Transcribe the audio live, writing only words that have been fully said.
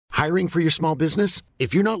Hiring for your small business?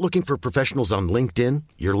 If you're not looking for professionals on LinkedIn,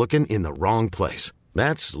 you're looking in the wrong place.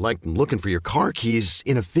 That's like looking for your car keys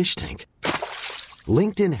in a fish tank.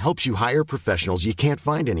 LinkedIn helps you hire professionals you can't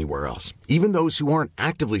find anywhere else, even those who aren't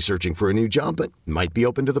actively searching for a new job but might be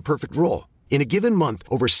open to the perfect role. In a given month,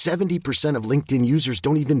 over 70% of LinkedIn users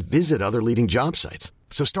don't even visit other leading job sites.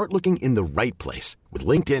 So start looking in the right place. With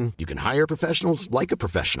LinkedIn, you can hire professionals like a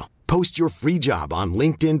professional. Post your free job on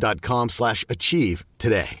linkedin.com/achieve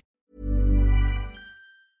today.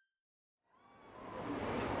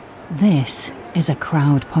 This is a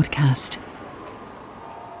Crowd podcast.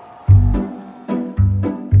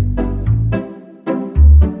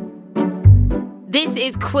 This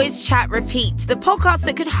is Quiz Chat Repeat, the podcast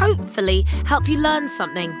that could hopefully help you learn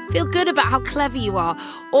something, feel good about how clever you are,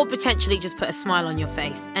 or potentially just put a smile on your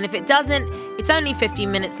face. And if it doesn't, it's only 15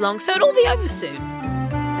 minutes long, so it'll all be over soon.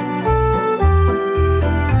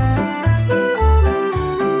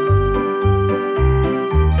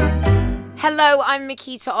 Hello, I'm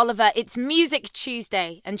Mikita Oliver. It's Music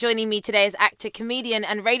Tuesday, and joining me today is actor, comedian,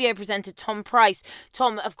 and radio presenter Tom Price.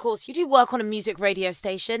 Tom, of course, you do work on a music radio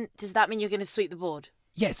station. Does that mean you're going to sweep the board?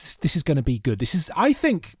 Yes, this is going to be good. I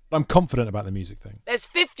think I'm confident about the music thing. There's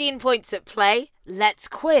 15 points at play. Let's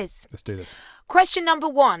quiz. Let's do this. Question number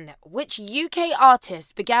 1. Which UK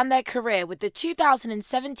artist began their career with the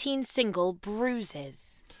 2017 single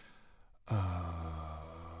Bruises? Quite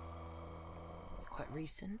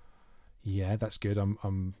recent. Yeah, that's good.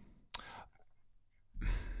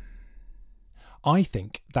 I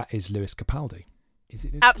think that is Lewis Capaldi. Is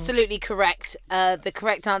it? Absolutely correct. The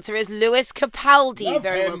correct answer is Lewis Capaldi. Love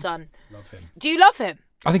Very him. well done. Love him. Do you love him?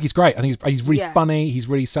 I think he's great. I think he's really Yeah. funny. He's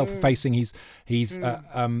really self-effacing. I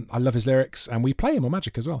love his lyrics, and we play him on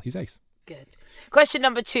Magic as well. He's ace. Good. Question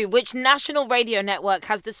number 2. Which national radio network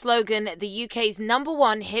has the slogan, the UK's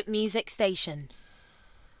 #1 hit music station?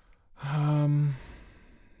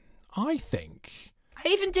 I think. I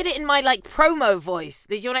even did it in my promo voice.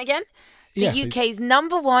 Did you want it again? The Yeah, UK's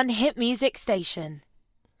 #1 hit music station.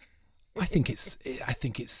 I think it's.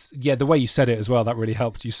 Yeah, the way you said it as well, that really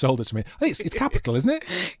helped. You sold it to me. I think it's Capital, isn't it?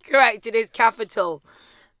 Correct, it is Capital.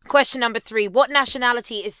 Question number 3. What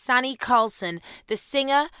nationality is Sanny Carlson, the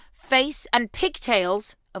singer, face and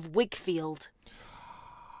pigtails of Wigfield?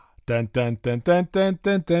 Dun dun dun dun dun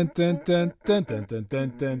dun dun dun dun dun dun dun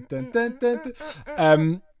dun dun dun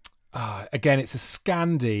dun. Again, it's a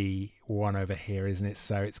Scandi one over here, isn't it?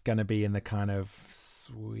 So it's going to be in the kind of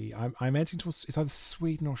I'm edging towards it's either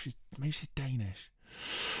Sweden or maybe she's Danish.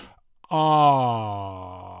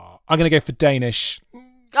 I'm going to go for Danish.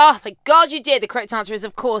 Oh, thank God you did. The correct answer is,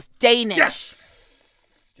 of course, Danish.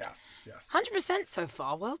 Yes. 100% so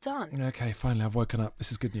far. Well done. Okay, finally, I've woken up.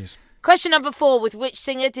 This is good news. Question number 4. With which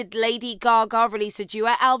singer did Lady Gaga release a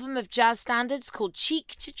duet album of jazz standards called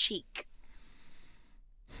Cheek to Cheek?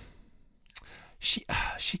 She,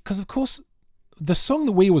 because of course, the song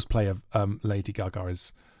that we always play of Lady Gaga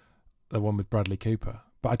is the one with Bradley Cooper,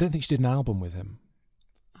 but I don't think she did an album with him.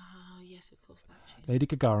 Oh, yes, of course, that tune. Lady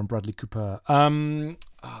Gaga and Bradley Cooper.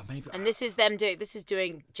 Maybe. And this is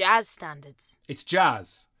doing jazz standards. It's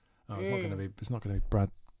jazz. Oh, it's not going to be. It's not going to be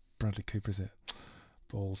Bradley Cooper, is it?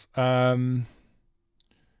 Balls.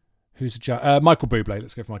 Who's a jazz? Michael Bublé.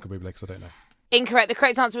 Let's go for Michael Bublé because I don't know. Incorrect. The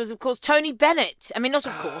correct answer was, of course, Tony Bennett. I mean, not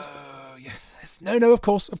of course. Yes. No. Of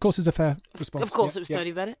course is a fair response. Of course, Yeah, it was yeah.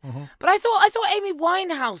 Tony Bennett. Uh-huh. But I thought Amy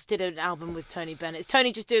Winehouse did an album with Tony Bennett. Is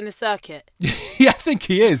Tony just doing the circuit? Yeah, I think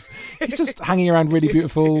he is. He's just hanging around really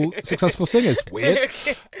beautiful, successful singers. Weird.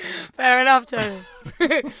 Fair enough, Tony.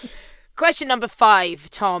 Question number 5,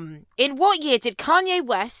 Tom. In what year did Kanye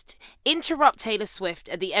West interrupt Taylor Swift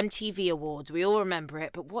at the MTV Awards? We all remember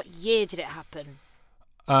it, but what year did it happen?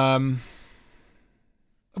 Well,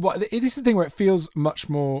 this is the thing where it feels much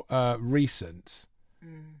more recent. Do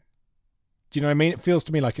you know what I mean? It feels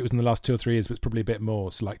to me like it was in the last 2 or 3 years, but it's probably a bit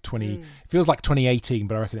more. So like 20. It feels like 2018,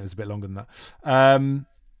 but I reckon it was a bit longer than that.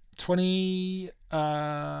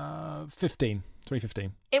 2015.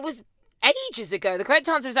 It was ages ago. The correct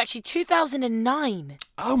answer was actually 2009.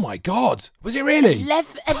 Oh my God. Was it really?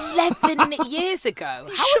 11 years ago. How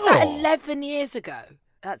was that 11 years ago?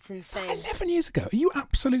 That's insane. 11 years ago? Are you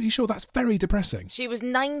absolutely sure? That's very depressing. She was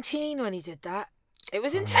 19 when he did that. It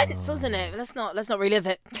was intense, wasn't it? Let's not relive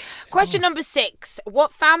it. Question number 6.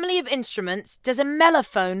 What family of instruments does a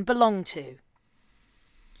mellophone belong to?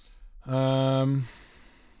 Mellophone.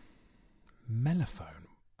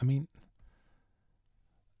 I mean,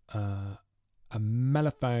 a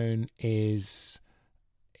mellophone is.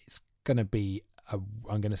 It's going to be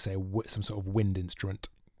I'm going to say some sort of wind instrument.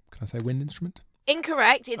 Can I say wind instrument?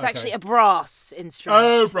 Incorrect. It's Okay. actually a brass instrument.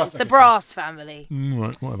 Oh, brass. It's the Okay, brass family.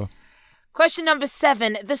 Right, whatever. Question number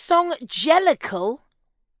 7. The song Jellicle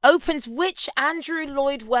opens which Andrew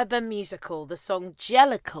Lloyd Webber musical? The song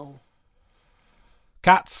Jellicle.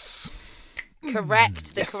 Cats.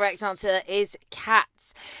 Correct. The yes. correct answer is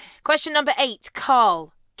Cats. Question number 8.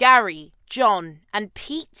 Carl, Gary, John, and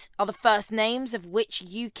Pete are the first names of which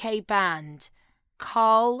UK band?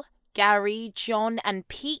 Carl, Gary, John, and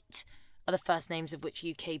Pete are the first names of which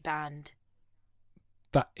UK band?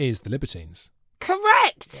 That is the Libertines.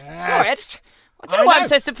 Correct. Yes. Sorry, I don't know why know. I'm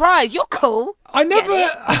so surprised. You're cool. I Get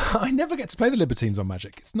it? I never get to play the Libertines on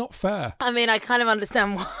Magic. It's not fair. I mean, I kind of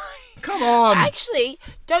understand why. Come on. Actually,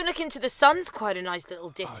 Don't Look Into the Sun's quite a nice little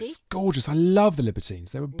Oh, ditty. it's gorgeous. I love the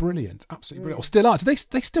Libertines. They were brilliant. Absolutely brilliant. Or still are. They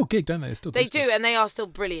still gig, don't they? They do, and they are still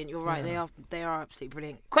brilliant. You're right. They are absolutely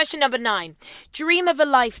brilliant. Question number 9. Dream of a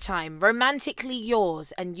Lifetime, Romantically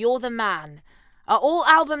Yours, and You're the Man are all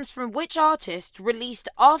albums from which artist released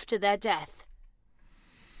after their death?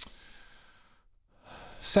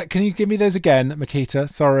 So, can you give me those again, Makita?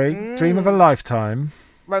 Sorry. Dream of a Lifetime.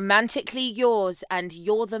 Romantically Yours and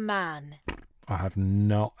You're the Man. I have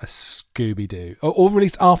not a Scooby-Doo. All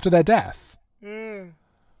released after their death. I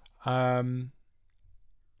Um,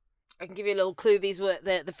 can give you a little clue. These were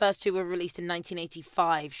the first two were released in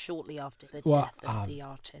 1985, shortly after the death of the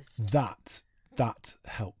artist. that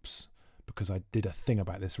helps because I did a thing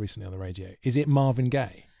about this recently on the radio. Is it Marvin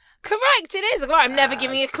Gaye? Correct, it is. Well, I'm never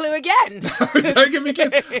giving you a clue again. Don't give me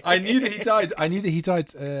clues. I knew that he died.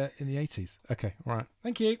 in the 80s. Okay, all right.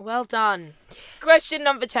 Thank you. Well done. Question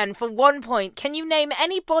number 10 for 1 point. Can you name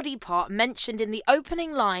any body part mentioned in the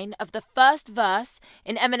opening line of the first verse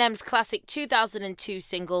in Eminem's classic 2002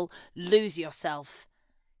 single, Lose Yourself?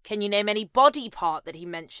 Can you name any body part that he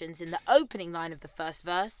mentions in the opening line of the first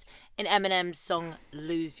verse in Eminem's song,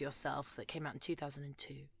 Lose Yourself, that came out in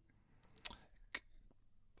 2002?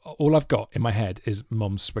 All I've got in my head is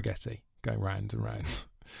Mum's spaghetti going round and round.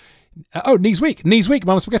 Knees weak,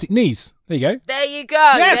 Mum's spaghetti, knees. There you go. There you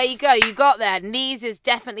go. Yes! There you go. You got there. Knees is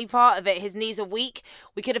definitely part of it. His knees are weak.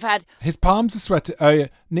 We could have had His palms are sweaty. Oh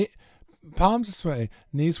yeah, palms are sweaty.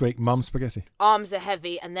 Knees weak. Mum's spaghetti. arms are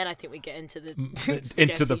heavy, and then I think we get into the Into the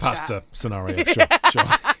spaghetti pasta chat. scenario. Sure.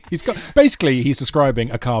 He's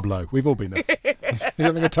describing a carb low. We've all been there. He's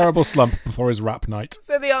having a terrible slump before his rap night.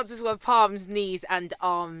 So the answers were palms, knees, and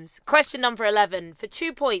arms. Question number 11. For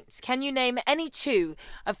 2 points, can you name any two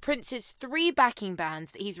of Prince's 3 backing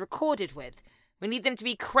bands that he's recorded with? We need them to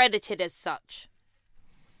be credited as such.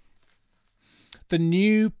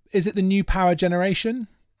 Is it the New Power Generation?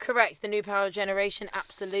 Correct. The New Power Generation,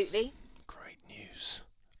 absolutely. Great news.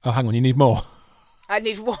 Oh, hang on, you need more. I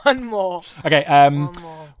need one more. Okay,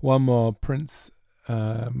 One more. Prince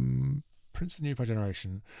the New Power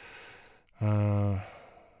Generation. I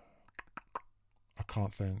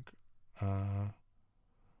can't think.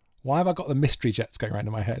 Why have I got the Mystery Jets going around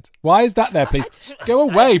in my head? Why is that there, please? Go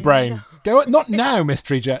away, brain. Not now,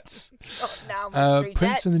 Mystery Jets. Not now, Mystery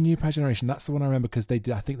Prince Jets. and the New Power Generation. That's the one I remember because I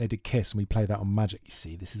think they did Kiss and we played that on Magic. You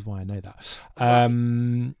see, this is why I know that.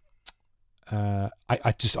 I'm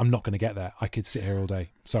not going to get there. I could sit here all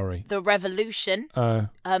day. Sorry. The Revolution, Oh.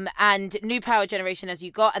 and New Power Generation as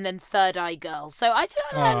you got, and then Third Eye Girl. So I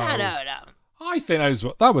don't know. I think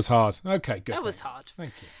that was hard. Okay, good. That was thanks. hard.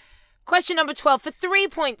 Thank you. Question number 12. For 3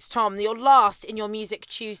 points, Tom, you're last in your Music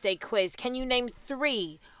Tuesday quiz. Can you name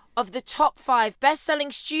 3 of the top 5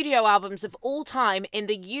 best-selling studio albums of all time in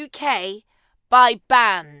the UK by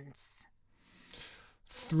bands?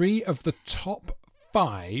 3 of the top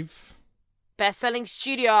 5 best-selling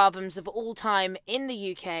studio albums of all time in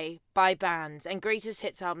the UK by bands, and greatest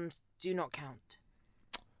hits albums do not count.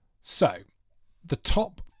 So, the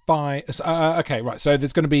top 5. Okay, right. So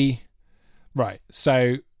there's going to be. Right.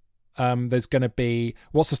 So, there's going to be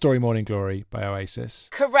What's the Story, Morning Glory by Oasis.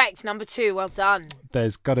 Correct. Number 2. Well done.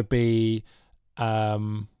 There's got to be.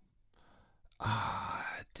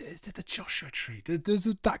 The Joshua Tree. Does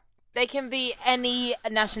that. They can be any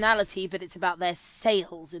nationality, but it's about their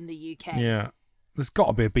sales in the UK. Yeah. There's got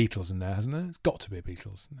to be a Beatles in there, hasn't there? There's got to be a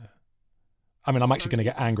Beatles in there. I mean, I'm actually going to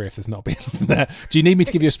get angry if there's not Beatles in there. Do you need me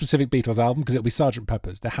to give you a specific Beatles album? Because it'll be Sgt.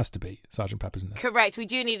 Pepper's. There has to be Sgt. Pepper's in there. Correct. We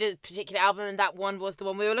do need a particular album, and that one was the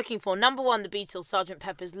one we were looking for. Number 1, the Beatles, Sgt.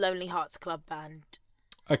 Pepper's Lonely Hearts Club Band.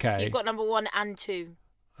 Okay. So you've got number 1 and 2.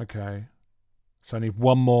 Okay. So I need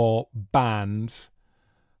one more band.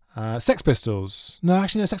 Sex Pistols. No,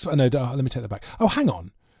 actually, no. Sex. No, let me take that back. Oh, hang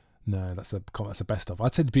on. No, that's a best of.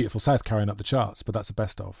 I'd say the Beautiful South carrying up the charts, but that's a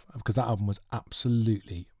best of because that album was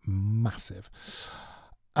absolutely massive.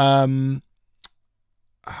 Who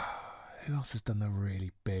else has done the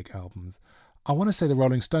really big albums? I want to say the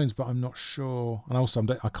Rolling Stones, but I'm not sure. And also,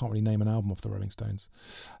 I can't really name an album off the Rolling Stones.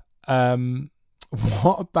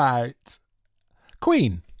 What about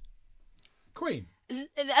Queen? Queen.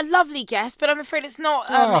 A lovely guess, but I'm afraid it's not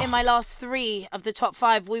in my last 3 of the top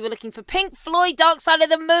 5. We were looking for Pink Floyd, Dark Side of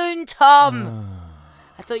the Moon, Tom.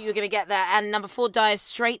 I thought you were going to get that. And number 4, Dire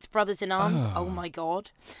Straits, Brothers in Arms. Oh my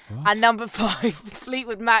God. What? And number 5,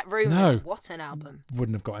 Fleetwood Mac, Rumours. No. What an album.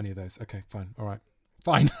 Wouldn't have got any of those. Okay, fine. All right.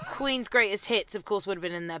 Fine. Queen's greatest hits, of course, would have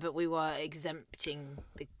been in there, but we were exempting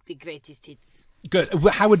the greatest hits. Good.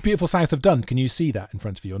 How would Beautiful South have done? Can you see that in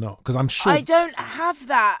front of you or not? Because I'm sure... I don't have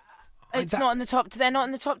that. It's not in the top. They're not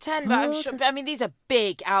in the top 10, but I'm sure. But I mean, these are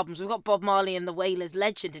big albums. We've got Bob Marley and the Wailers'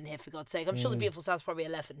 Legend in here, for God's sake. I'm sure the Beautiful South's probably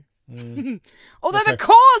 11. Although the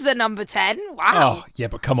Corrs are number 10. Wow. Oh yeah,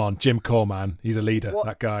 but come on, Jim Corr, man, he's a leader.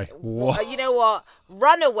 That guy. What? You know what?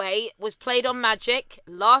 Runaway was played on Magic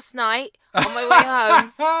last night on my way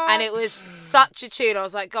home, and it was such a tune. I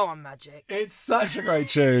was like, "Go on, Magic!" It's such a great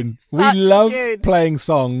tune. We love playing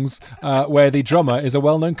songs where the drummer is a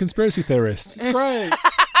well-known conspiracy theorist. It's great.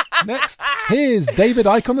 Next, here's David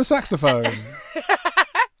Icke on the saxophone.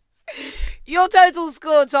 Your total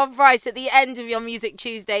score, Tom Price, at the end of your Music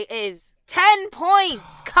Tuesday is 10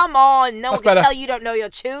 points. Come on. No one can tell you don't know your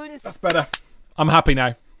tunes. That's better. I'm happy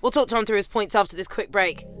now. We'll talk Tom through his points after this quick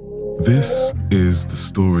break. This is the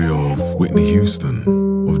story of Whitney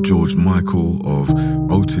Houston, of George Michael, of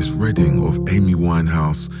Otis Redding, of Amy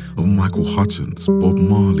Winehouse, of Michael Hutchence, Bob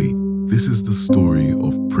Marley. This is the story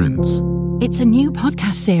of Prince. It's a new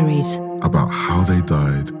podcast series about how they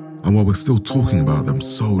died and why we're still talking about them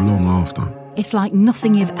so long after. It's like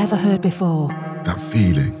nothing you've ever heard before. That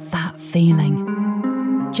feeling. That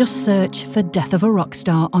feeling. Just search for Death of a Rock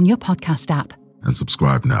Star on your podcast app. And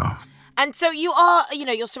subscribe now. And so you are,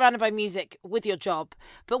 you're surrounded by music with your job,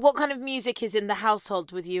 but what kind of music is in the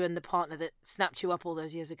household with you and the partner that snapped you up all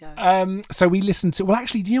those years ago? So we listen to, well,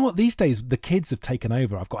 actually, do you know what? These days, the kids have taken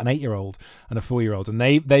over. I've got an 8-year-old and a 4-year-old, and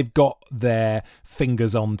they've got their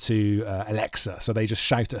fingers onto Alexa, so they just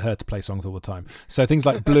shout at her to play songs all the time. So things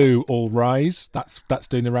like Blue, All Rise, that's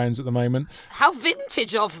doing the rounds at the moment. How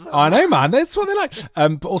vintage of them. I know, man. That's what they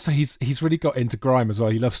like. But also, he's really got into grime as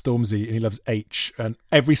well. He loves Stormzy and he loves H, and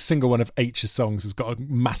every single one of H's songs has got a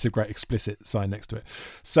massive, great explicit sign next to it.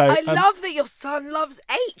 So I love that your son loves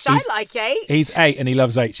H. I like H. He's 8 and he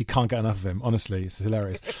loves H. He can't get enough of him. Honestly, it's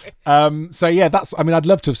hilarious. So yeah, I'd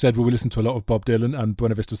love to have said, well, we listen to a lot of Bob Dylan and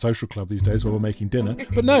Buena Vista Social Club these days while we're making dinner.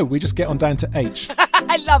 But no, we just get on down to H.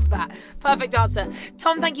 I love that. Perfect answer.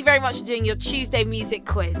 Tom, thank you very much for doing your Tuesday music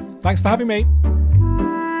quiz. Thanks for having me.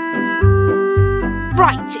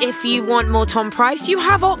 Right, if you want more Tom Price, you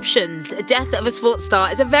have options. Death of a Sports Star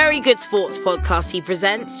is a very good sports podcast he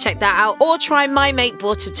presents. Check that out. Or try My Mate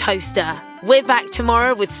Bought a Toaster. We're back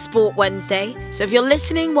tomorrow with Sport Wednesday. So if you're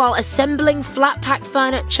listening while assembling flat pack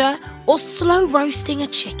furniture or slow roasting a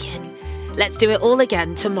chicken, let's do it all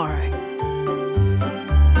again tomorrow.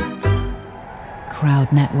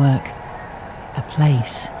 Crowd Network. A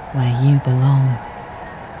place where you belong.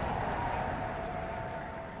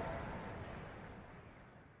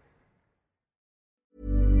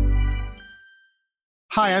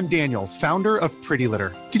 Hi, I'm Daniel, founder of Pretty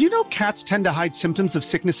Litter. Did you know cats tend to hide symptoms of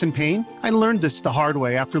sickness and pain? I learned this the hard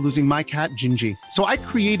way after losing my cat, Gingy. So I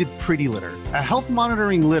created Pretty Litter, a health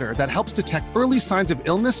monitoring litter that helps detect early signs of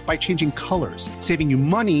illness by changing colors, saving you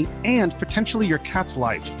money and potentially your cat's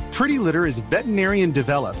life. Pretty Litter is veterinarian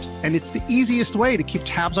developed, and it's the easiest way to keep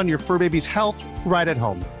tabs on your fur baby's health right at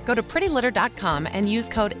home. Go to prettylitter.com and use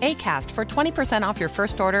code ACAST for 20% off your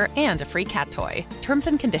first order and a free cat toy. Terms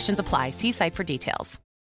and conditions apply. See site for details.